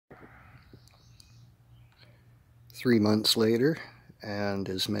3 months later, and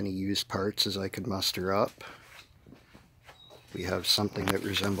as many used parts as I could muster up, we have something that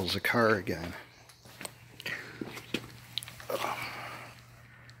resembles a car again.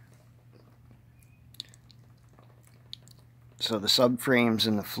 So the subframes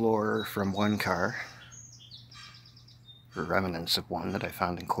in the floor from one car, or remnants of one that I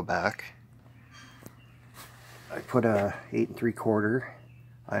found in Quebec. I put a 8 3/4.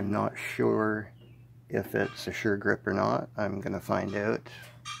 I'm not sure if it's a sure grip or not. I'm gonna find out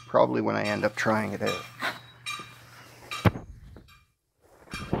probably when I end up trying it out.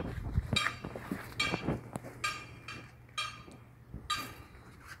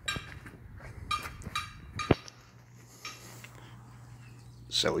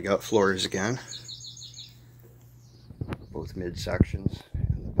 So we got floors again, both midsections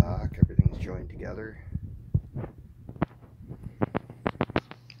and the back, everything's joined together.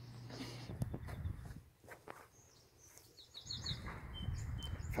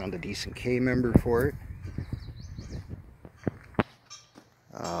 Found a decent K-member for it.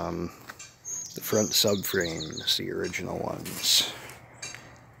 The front subframes, the original ones.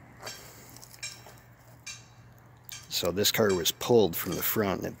 So this car was pulled from the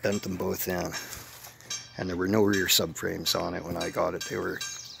front and it bent them both in. And there were no rear subframes on it when I got it. They were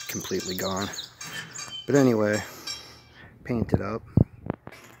completely gone. But anyway, painted up,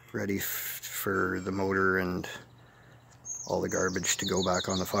 ready for the motor and all the garbage to go back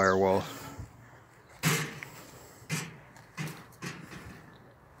on the firewall.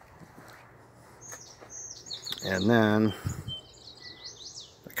 And then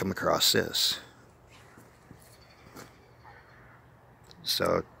I come across this.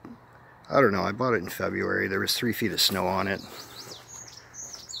 So, I don't know, I bought it in February. There was 3 feet of snow on it.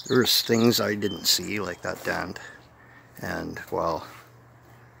 There was things I didn't see, like that dent. And, well,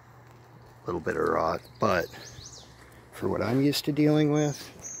 a little bit of rot. But, for what I'm used to dealing with,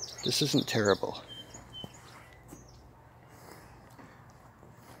 this isn't terrible.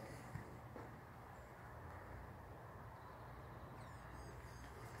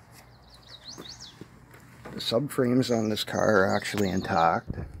 The subframes on this car are actually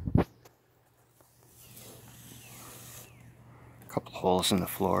intact. A couple holes in the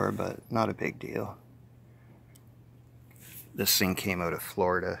floor, but not a big deal. This thing came out of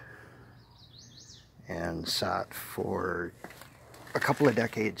Florida and sat for a couple of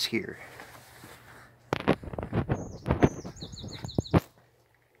decades here.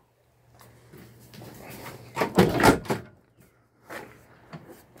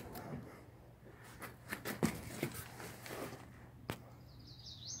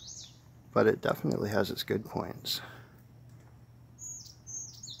 But it definitely has its good points.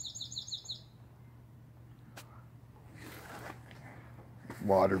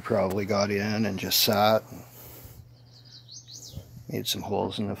 Water probably got in and just sat. Made some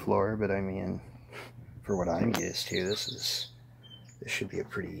holes in the floor, but I mean, for what I'm used to, this should be a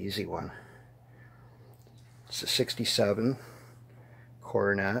pretty easy one. It's a 67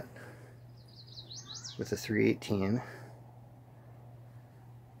 Coronet with a 318.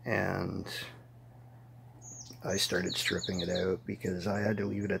 And I started stripping it out because I had to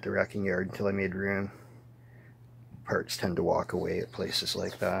leave it at the wrecking yard until I made room. Parts tend to walk away at places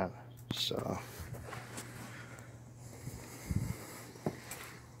like that, so.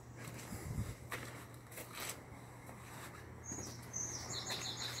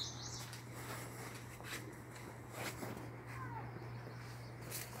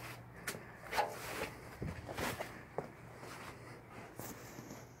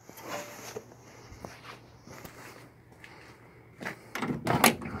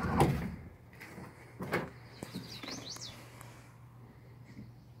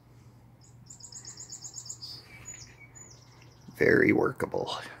 Very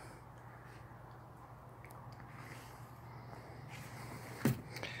workable.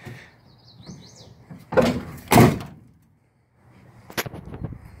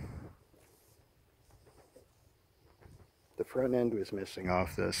 The front end was missing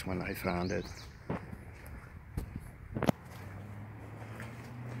off this when I found it.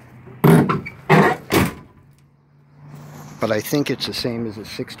 But I think it's the same as a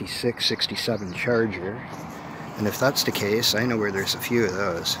 66, 67 Charger. And if that's the case, I know where there's a few of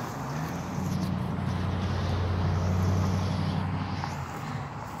those.